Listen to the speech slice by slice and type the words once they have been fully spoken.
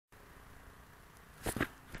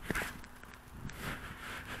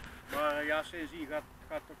ja, sindsdien gaat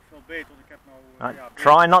het ook veel beter. Ik heb nou ja,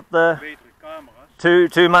 try not the betere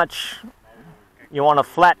camera's. too much. You want a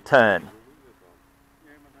flat turn.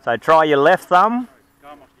 So try your left thumb.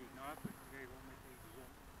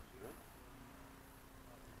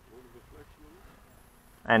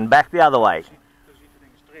 And back the other way.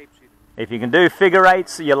 If you can do figure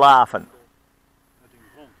eights, you're laughing.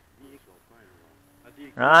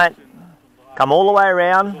 Right? Come all the way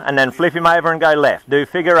around and then flip him over and go left. Do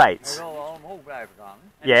figure eights.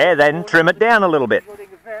 Yeah, then trim it down a little bit.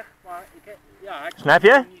 Snap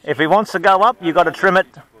you? If he wants to go up, you've got to trim it.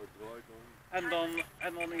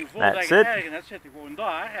 That's it. Zit hij gewoon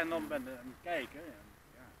daar en dan ben je aan het kijken.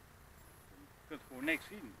 Ja. Je kunt gewoon niks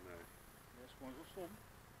zien. Dat is gewoon zo stom.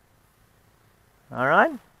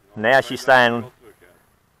 Alright. Now she's staying.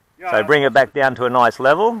 So bring it back down to a nice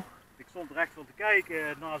level. Ik stond er echt van te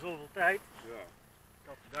kijken na zoveel tijd. Ik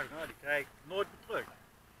had gedacht, nou die krijg ik nooit meer terug.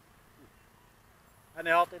 En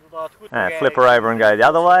hij had inderdaad goed And flip her over and go the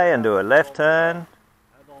other way and do a left turn. En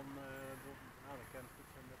dan kan het goed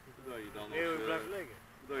zijn dat hij eeuwig blijft liggen.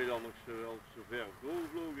 Dat je dan nog zo ver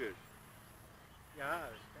doorgevlogen is. Ja,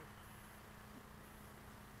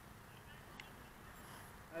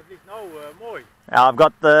 hij vliegt nou mooi. I've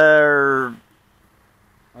got the...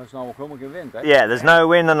 Er is nou ook helemaal geen wind, hè? Yeah, there's no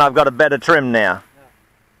wind and I've got a better trim now.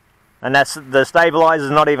 And that's the stabilizer's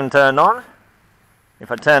not even turned on.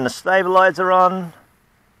 If I turn the stabilizer on,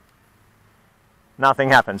 nothing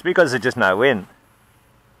happens because there's just no wind.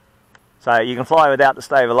 So you can fly without the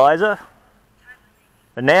stabilizer.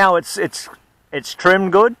 But now it's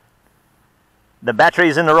trimmed good. The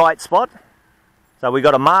battery's in the right spot. So we've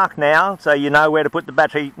got a mark now so you know where to put the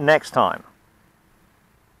battery next time.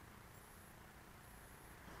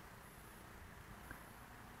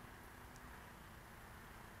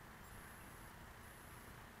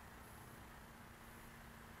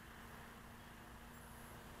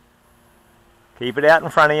 Keep it out in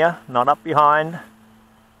front of you, not up behind.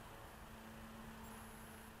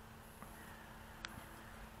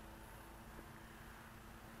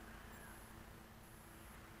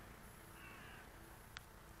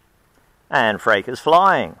 And Freek is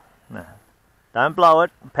flying. Don't blow it.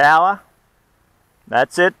 Power.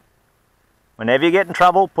 That's it. Whenever you get in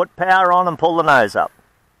trouble, put power on and pull the nose up.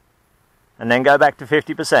 And then go back to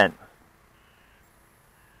 50%.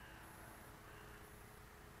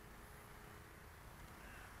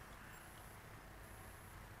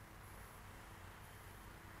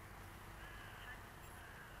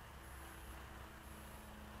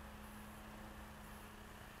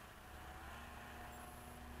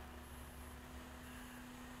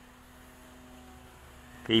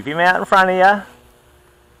 Keep him out in front of you.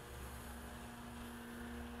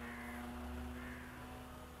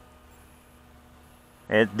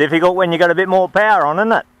 It's difficult when you've got a bit more power on,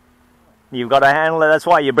 isn't it? You've got to handle it, that's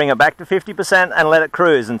why you bring it back to 50% and let it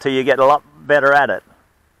cruise until you get a lot better at it.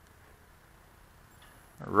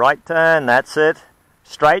 Right turn, that's it.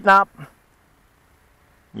 Straighten up.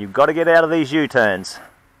 You've got to get out of these U-turns.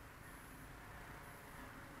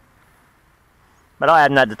 But I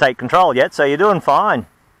hadn't had to take control yet, so you're doing fine.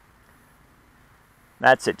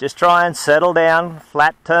 That's it, just try and settle down,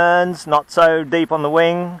 flat turns, not so deep on the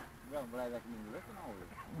wing.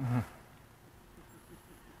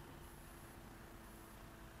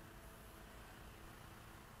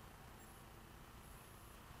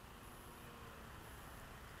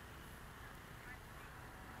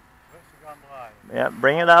 Yeah,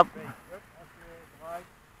 bring it up.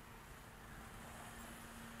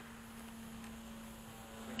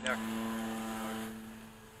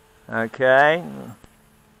 Okay.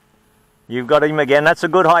 You've got him again. That's a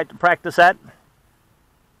good height to practice at.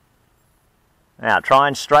 Now try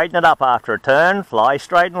and straighten it up after a turn. Fly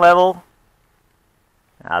straight and level.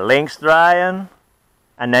 Now links draaien.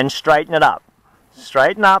 And then straighten it up.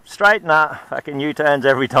 Straighten up, straighten up. Fucking U-turns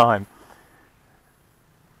every time.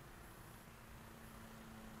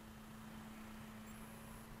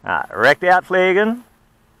 Recht uitvliegen.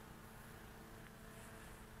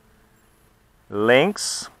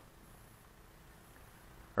 Links.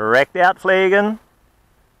 Recht uitvliegen.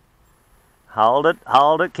 Hold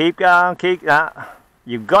it, keep going, keep...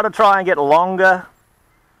 you've got to try and get longer.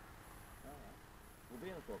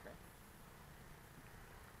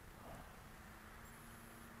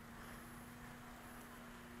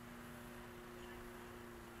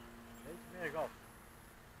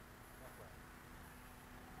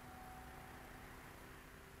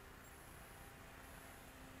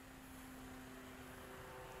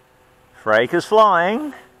 Freek is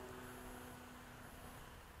flying.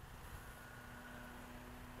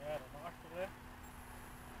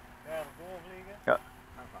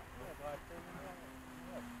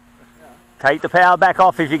 Take the power back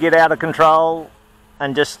off if you get out of control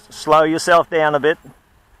and just slow yourself down a bit.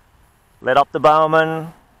 Let up the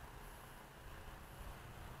Bowman.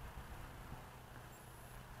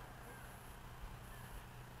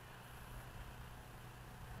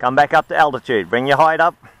 Come back up to altitude. Bring your height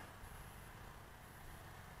up.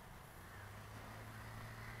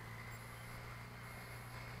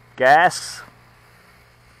 Gas.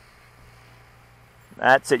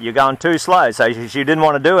 That's it. You're going too slow, so you didn't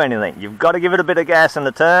want to do anything. You've got to give it a bit of gas in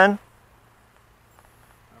the turn.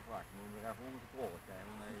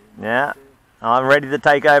 Yeah. I'm ready to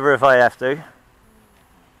take over if I have to.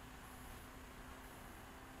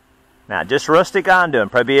 Now, just rustig aandoen.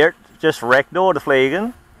 Probeer just recht door te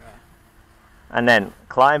vliegen. And then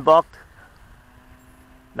climb back.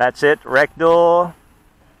 That's it. Recht door.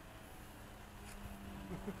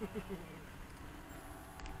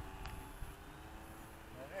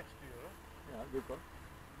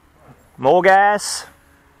 More gas.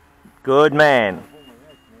 Good man.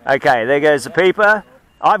 Okay, there goes the peeper.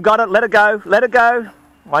 I've got it. Let it go. Let it go.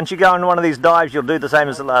 Once you go on one of these dives, you'll do the same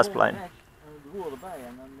as the last plane.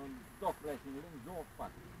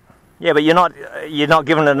 Yeah, but you're not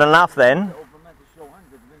giving it enough then.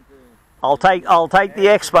 I'll take the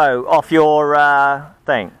expo off your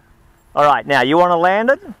thing. All right, now you want to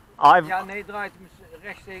land it? Ja, nee, draait hem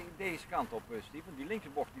rechts tegen deze kant op, Steve. Want die linkse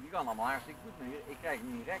bocht die kan allemaal hartstikke goed. Maar ik krijg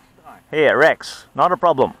hem niet rechts draaien. Here, Rex, not a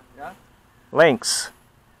problem. Ja? Links.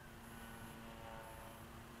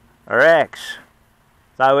 Rex.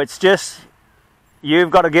 So it's just,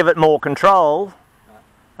 you've got to give it more control.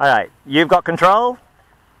 All right, you've got control.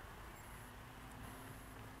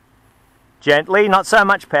 Gently, not so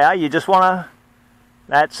much power, you just want to,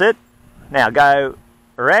 that's it. Now go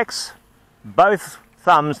Rex, both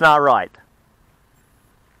thumbs now right.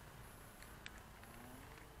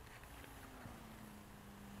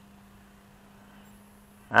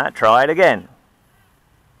 Try it again.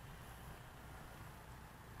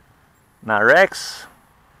 Now Rex.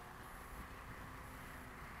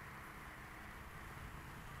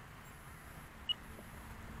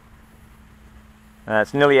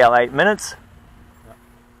 It's nearly our 8 minutes. Yeah.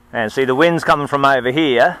 And see the wind's coming from over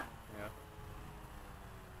here. Yeah.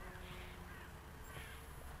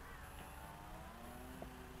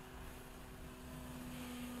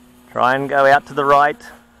 Try and go out to the right.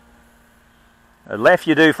 Left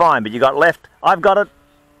you do fine, but you got left. I've got it.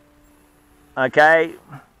 Okay.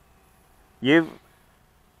 You.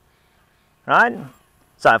 Right?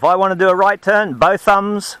 So if I want to do a right turn, both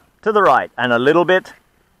thumbs to the right and a little bit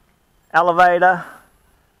elevator.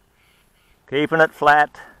 Keeping it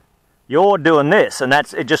flat. You're doing this, and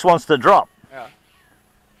it just wants to drop. Yeah.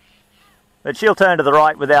 But she'll turn to the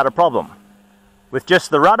right without a problem. With just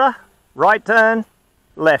the rudder, right turn,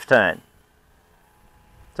 left turn.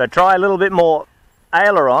 So try a little bit more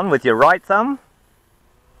aileron with your right thumb,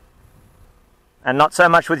 and not so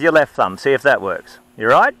much with your left thumb. See if that works. You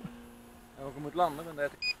right?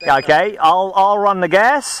 Okay, I'll run the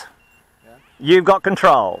gas. Yeah. You've got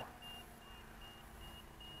control.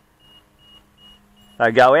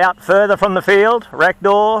 So go out further from the field, recht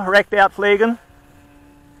door, recht uitvliegen.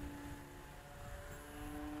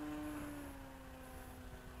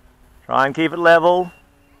 Try and keep it level.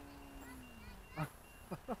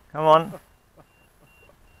 Come on.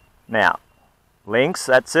 Now, links,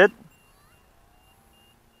 that's it.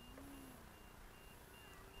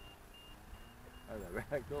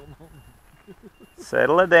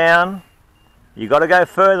 Settle it down. You've got to go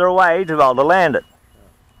further away to be able to land it.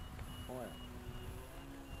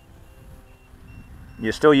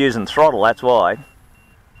 You're still using throttle, that's why.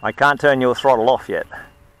 I can't turn your throttle off yet.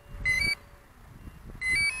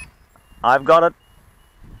 I've got it.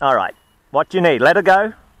 Alright, what do you need? Let it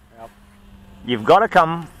go? Yep. You've got to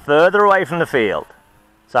come further away from the field.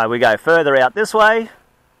 So we go further out this way.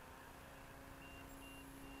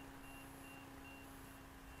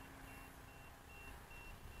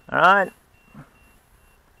 Alright.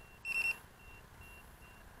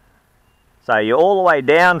 So you're all the way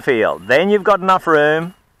downfield. Then you've got enough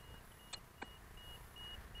room.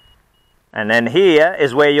 And then here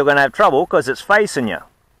is where you're going to have trouble because it's facing you.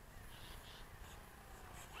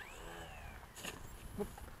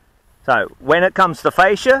 So when it comes to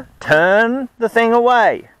face you, turn the thing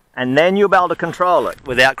away. And then you'll be able to control it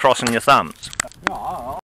without crossing your thumbs.